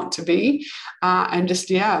where I want to be, and just,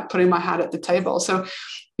 putting my hat at the table. So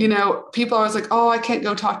people are always like, oh, I can't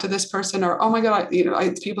go talk to this person, or, oh my God,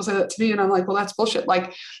 people say that to me. And I'm like, well, that's bullshit.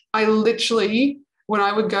 Like I literally, when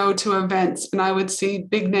I would go to events and I would see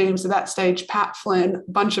big names at that stage, Pat Flynn,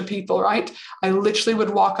 a bunch of people, right? I literally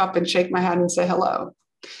would walk up and shake my hand and say hello.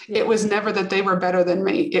 Yeah. It was never that they were better than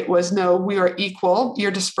me. It was, no, we are equal.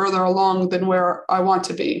 You're just further along than where I want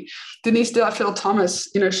to be. Denise Duffield Thomas,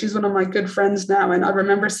 she's one of my good friends now. And I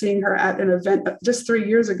remember seeing her at an event just 3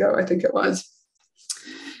 years ago, I think it was.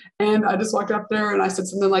 And I just walked up there and I said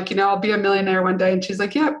something like, I'll be a millionaire one day. And she's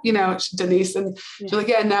like, yeah, Denise. And she's like,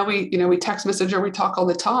 yeah, now we text message or we talk all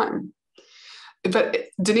the time. But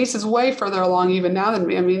Denise is way further along even now than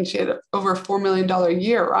me. I mean, she had over a $4 million a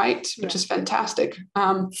year, right? Which is fantastic.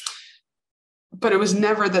 But it was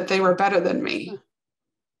never that they were better than me.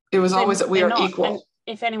 It was always that we are equal. And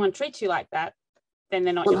if anyone treats you like that, then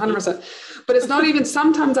they're not 100%. But it's not even,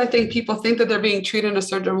 sometimes I think people think that they're being treated in a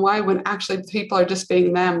certain way when actually people are just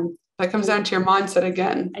being them. That comes down to your mindset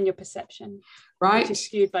again. And your perception. Right. Which is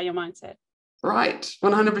skewed by your mindset. Right.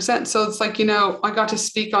 100%. So it's like, I got to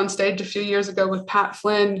speak on stage a few years ago with Pat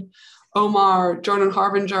Flynn, Omar, Jordan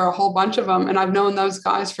Harbinger, a whole bunch of them. And I've known those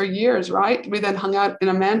guys for years, right? We then hung out in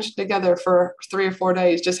a mansion together for 3 or 4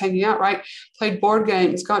 days, just hanging out, right? Played board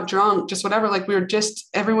games, got drunk, just whatever. Like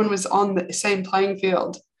everyone was on the same playing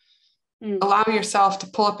field. Allow yourself to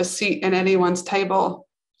pull up a seat at anyone's table,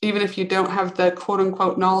 even if you don't have the quote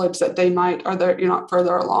unquote knowledge that they might, or you're not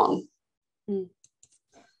further along.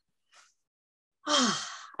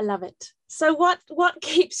 I love it. So what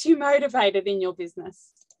keeps you motivated in your business?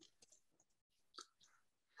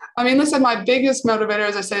 I mean, listen, my biggest motivator,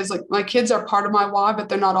 as I say, is like my kids are part of my why, but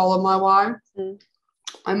they're not all of my why.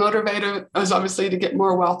 My motivator is obviously to get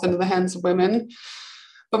more wealth into the hands of women.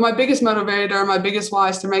 But my biggest motivator, my biggest why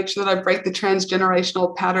is to make sure that I break the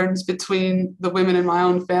transgenerational patterns between the women in my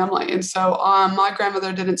own family. And so my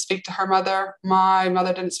grandmother didn't speak to her mother. My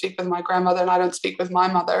mother didn't speak with my grandmother, and I don't speak with my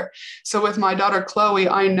mother. So with my daughter, Chloe,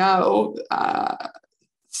 I know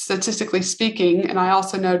statistically speaking, and I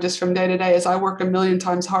also know just from day to day, is I work a million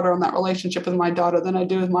times harder on that relationship with my daughter than I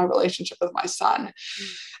do with my relationship with my son.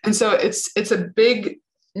 And so it's a big,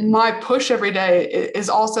 my push every day is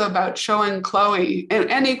also about showing Chloe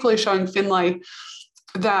and equally showing Finlay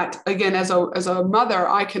that, again, as a mother,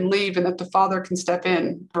 I can leave and that the father can step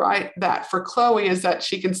in, right? That for Chloe is that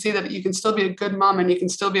she can see that you can still be a good mom and you can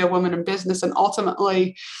still be a woman in business. And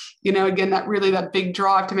ultimately, again, that big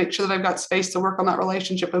drive to make sure that I've got space to work on that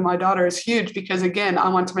relationship with my daughter is huge, because again, I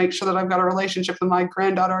want to make sure that I've got a relationship with my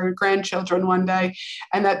granddaughter or grandchildren one day,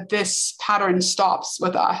 and that this pattern stops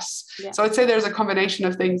with us. Yeah. So I'd say there's a combination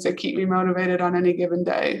of things that keep me motivated on any given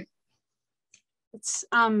day. It's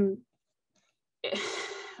the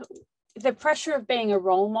pressure of being a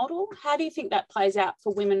role model. How do you think that plays out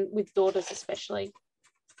for women with daughters, especially?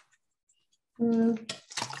 I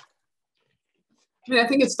mean, I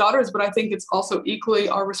think it's daughters, but I think it's also equally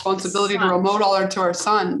our responsibility to role model her to our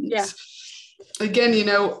sons. Yeah. Again,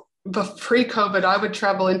 pre-COVID, I would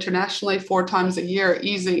travel internationally 4 times a year,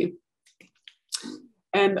 easy.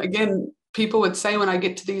 And again, people would say when I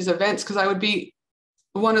get to these events, because I would be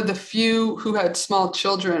one of the few who had small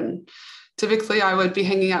children, typically I would be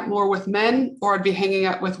hanging out more with men, or I'd be hanging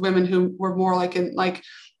out with women who were more like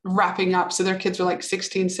wrapping up. So their kids were like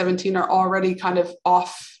 16, 17, are already kind of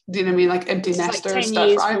off. Do you know what I mean? Like empty nester like 10 stuff,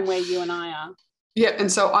 years right? From where you and I are. Yeah.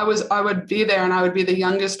 And so I would be there and I would be the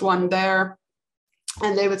youngest one there.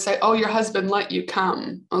 And they would say, oh, your husband let you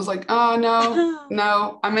come. I was like, oh,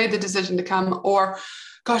 no, I made the decision to come. Or,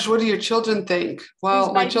 gosh, what do your children think?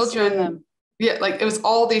 Well, my children, yeah, like it was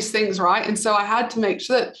all these things, right? And so I had to make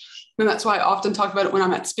sure that, and that's why I often talk about it when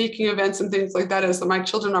I'm at speaking events and things like that, is that my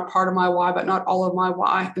children are part of my why, but not all of my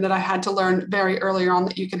why. And that I had to learn very early on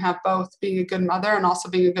that you can have both, being a good mother and also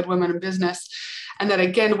being a good woman in business. And that,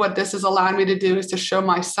 again, what this has allowed me to do is to show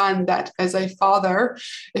my son that as a father,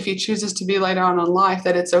 if he chooses to be later on in life,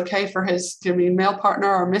 that it's okay for his, male partner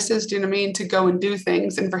or Mrs., to go and do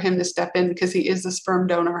things, and for him to step in because he is the sperm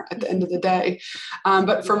donor at the end of the day.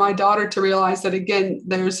 But for my daughter to realize that, again,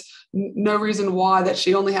 there's no reason why that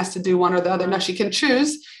she only has to do one or the other. Now, she can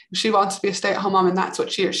choose. If she wants to be a stay-at-home mom and that's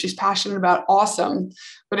what she is, she's passionate about, awesome.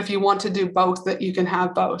 But if you want to do both, that you can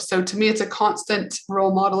have both. So to me, it's a constant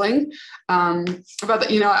role modeling. About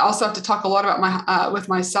that, I also have to talk a lot about with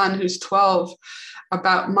my son, who's 12,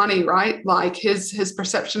 about money, right? Like his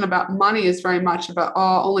perception about money is very much about,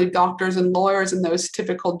 only doctors and lawyers and those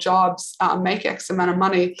typical jobs make X amount of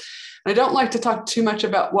money. I don't like to talk too much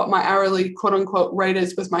about what my hourly quote unquote rate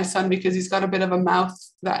is with my son, because he's got a bit of a mouth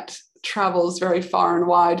that travels very far and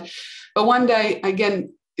wide. But one day,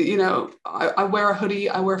 again, I wear a hoodie,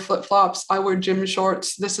 I wear flip-flops, I wear gym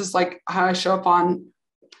shorts. This is like how I show up on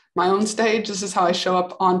my own stage. This is how I show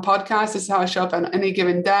up on podcasts. This is how I show up on any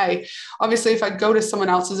given day. Obviously, if I go to someone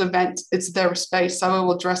else's event, it's their space, so I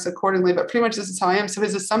will dress accordingly, but pretty much this is how I am. So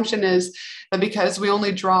his assumption is that because we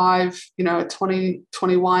only drive, a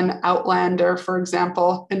 2021 Outlander, for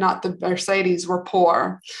example, and not the Mercedes, we're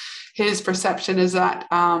poor. His perception is that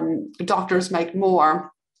doctors make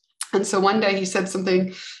more. And so one day he said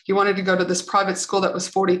something, he wanted to go to this private school that was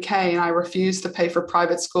 $40K, and I refused to pay for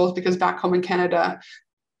private schools because back home in Canada,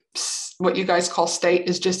 what you guys call state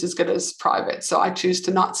is just as good as private. So I choose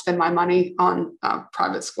to not spend my money on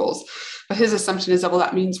private schools. But his assumption is that, well,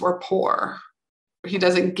 that means we're poor. He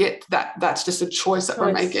doesn't get that. That's just a choice that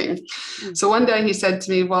we're making. Mm-hmm. So one day he said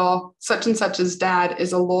to me, well, such and such's dad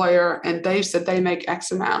is a lawyer and they said they make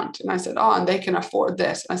X amount. And I said, and they can afford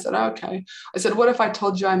this. And I said, okay. I said, what if I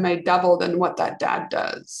told you I made double than what that dad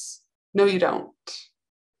does? No, you don't.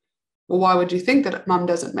 Well, why would you think that mom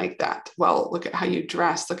doesn't make that? Well, look at how you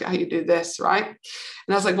dress. Look at how you do this, right? And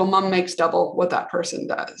I was like, well, mom makes double what that person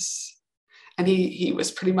does. And he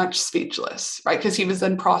was pretty much speechless, right? Because he was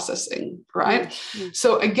then processing, right? Mm-hmm.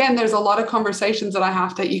 So again, there's a lot of conversations that I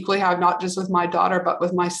have to equally have, not just with my daughter, but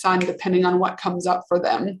with my son, depending on what comes up for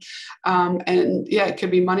them. And yeah, it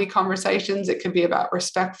could be money conversations. It could be about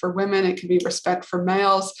respect for women. It could be respect for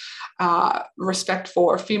males, respect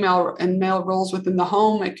for female and male roles within the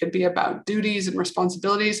home. It could be about duties and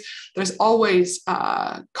responsibilities. There's always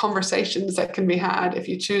conversations that can be had if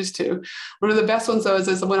you choose to. One of the best ones, though,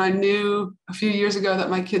 is when I knew a few years ago that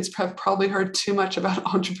my kids have probably heard too much about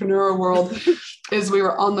entrepreneurial world, is we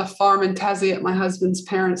were on the farm in Tassie at my husband's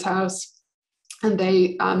parents' house, and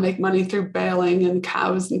they make money through baling and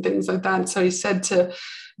cows and things like that. And so he said to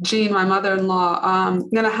Jean, my mother-in-law,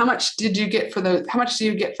 Nana, how much do you get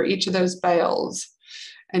for each of those bales?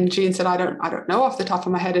 And Jean said, I don't know off the top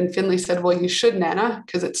of my head. And Finley said, well, you should, Nana,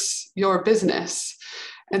 because it's your business.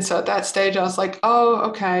 And so at that stage, I was like, oh,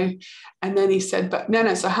 okay. And then he said, but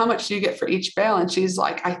Nana, so how much do you get for each bale? And she's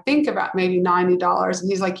like, I think about maybe $90. And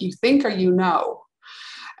he's like, you think or you know?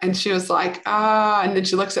 And she was like, and then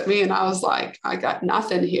she looks at me and I was like, I got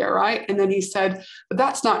nothing here, right? And then he said, but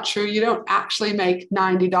that's not true. You don't actually make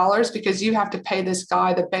 $90 because you have to pay this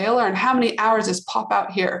guy, the baler, and how many hours is pop out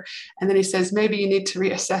here? And then he says, maybe you need to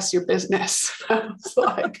reassess your business. I was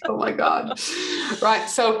like, oh my God, right?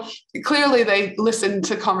 So clearly they listen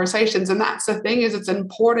to conversations. And that's the thing, is it's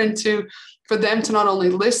important for them to not only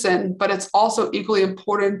listen, but it's also equally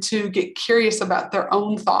important to get curious about their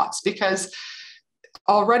own thoughts, because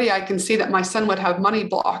already I can see that my son would have money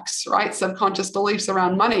blocks, right? Subconscious beliefs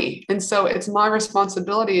around money. And so it's my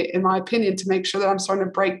responsibility, in my opinion, to make sure that I'm starting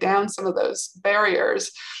to break down some of those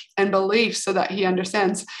barriers and beliefs so that he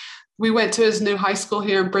understands. We went to his new high school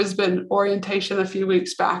here in Brisbane, orientation a few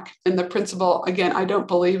weeks back. And the principal, again, I don't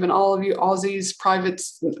believe in all of you Aussies, private,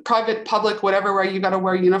 public, whatever, where you got to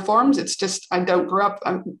wear uniforms. It's just, I don't grow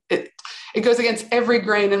up. It goes against every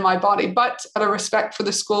grain in my body, but out of respect for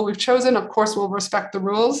the school we've chosen, of course, we'll respect the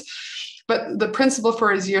rules. But the principal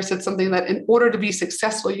for his year said something that in order to be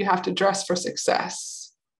successful, you have to dress for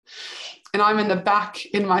success. And I'm in the back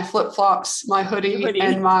in my flip-flops, my hoodie.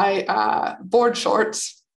 And my board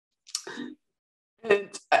shorts. And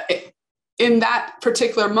in that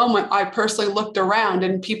particular moment, I personally looked around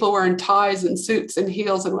and people were in ties and suits and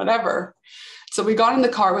heels and whatever. So we got in the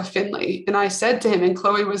car with Finley, and I said to him, and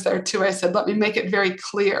Chloe was there too, I said, let me make it very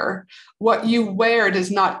clear. What you wear does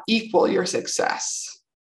not equal your success.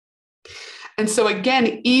 And so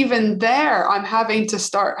again, even there, I'm having to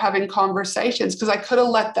start having conversations because I could have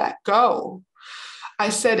let that go. I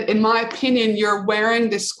said, in my opinion, you're wearing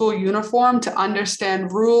this school uniform to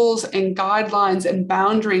understand rules and guidelines and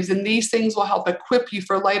boundaries, and these things will help equip you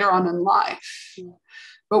for later on in life.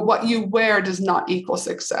 But what you wear does not equal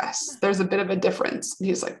success. There's a bit of a difference. And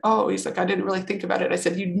he's like, I didn't really think about it. I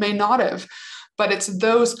said, you may not have, but it's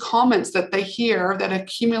those comments that they hear that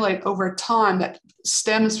accumulate over time that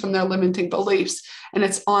stems from their limiting beliefs. And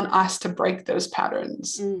it's on us to break those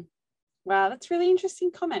patterns. Wow, that's really interesting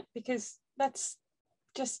comment, because that's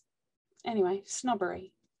just, anyway,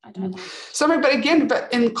 snobbery. I don't know. Sorry, but again,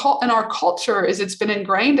 in our culture, it's been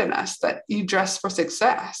ingrained in us that you dress for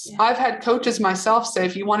success. Yeah. I've had coaches myself say,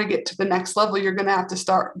 if you want to get to the next level, you're going to have to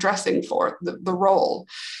start dressing for the role.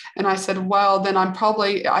 And I said, well, then I'm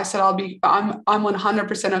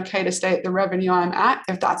 100% okay to stay at the revenue I'm at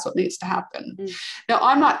if that's what needs to happen. Now,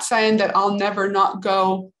 I'm not saying that I'll never not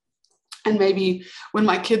go. And maybe when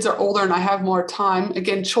my kids are older and I have more time,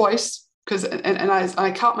 again, choice. Because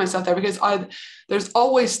I caught myself there, because there's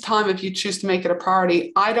always time if you choose to make it a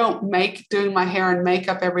priority. I don't make doing my hair and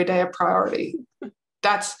makeup every day a priority.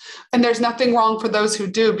 And there's nothing wrong for those who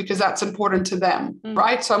do, because that's important to them,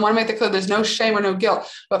 right? So I want to make that clear. There's no shame or no guilt.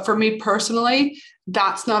 But for me personally,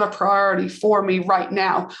 that's not a priority for me right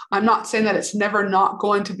now. I'm not saying that it's never not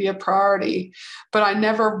going to be a priority, but I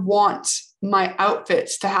never want my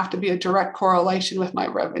outfits to have to be a direct correlation with my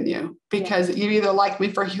revenue, because you either like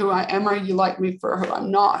me for who I am or you like me for who I'm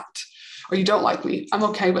not, or you don't like me. I'm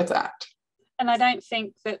okay with that. And I don't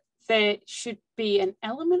think that there should be an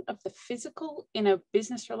element of the physical in a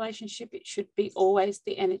business relationship. It should be always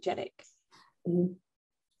the energetic.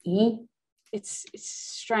 It's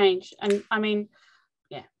strange. And I mean,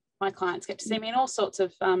 my clients get to see me in all sorts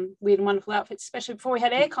of weird and wonderful outfits, especially before we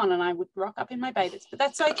had aircon, and I would rock up in my bathers, but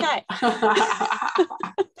that's okay.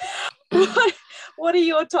 What are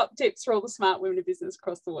your top tips for all the smart women in business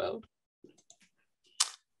across the world?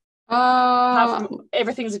 Apart from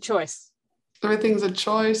everything's a choice. Everything's a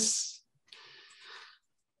choice.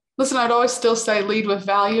 Listen, I'd always still say lead with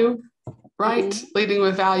value, right? Leading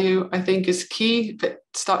with value, I think, is key. But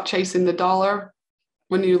stop chasing the dollar.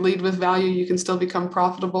 When you lead with value, you can still become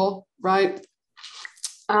profitable, right?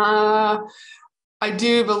 I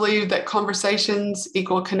do believe that conversations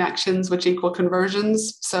equal connections, which equal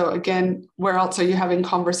conversions. So again, where else are you having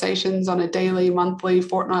conversations on a daily, monthly,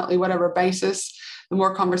 fortnightly, whatever basis? The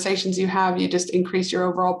more conversations you have, you just increase your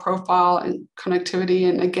overall profile and connectivity.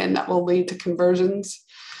 And again, that will lead to conversions.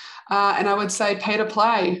 And I would say pay to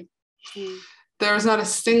play. There is not a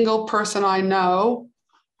single person I know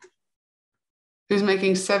who's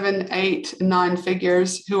making 7, 8, 9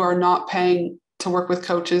 figures who are not paying to work with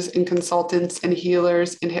coaches and consultants and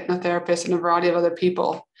healers and hypnotherapists and a variety of other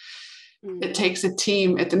people. It takes a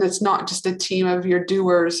team. And it's not just a team of your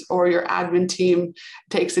doers or your admin team. It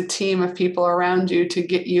takes a team of people around you to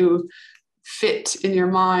get you fit in your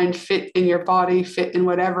mind, fit in your body, fit in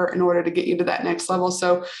whatever, in order to get you to that next level.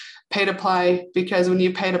 So pay to play, because when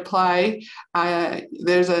you pay to play,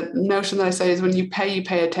 there's a notion that I say is when you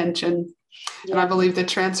pay attention. And I believe the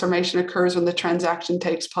transformation occurs when the transaction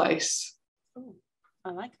takes place. Ooh,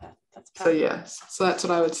 I like that. That's powerful. So yes, so that's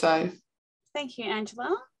what I would say. Thank you,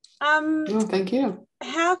 Angela. Thank you.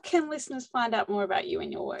 How can listeners find out more about you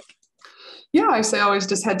and your work? Yeah, I say always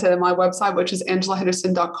just head to my website, which is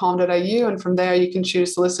angelahenderson.com.au. And from there, you can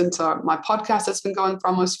choose to listen to my podcast that's been going for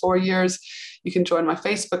almost 4 years. You can join my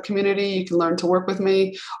Facebook community. You can learn to work with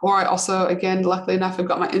me. Or I also, again, luckily enough, I've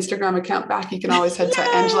got my Instagram account back. You can always head to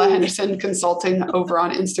Angela Henderson Consulting over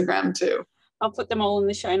on Instagram too. I'll put them all in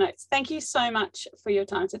the show notes. Thank you so much for your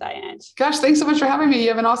time today, Ange. Gosh, thanks so much for having me. You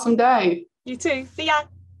have an awesome day. You too. See ya.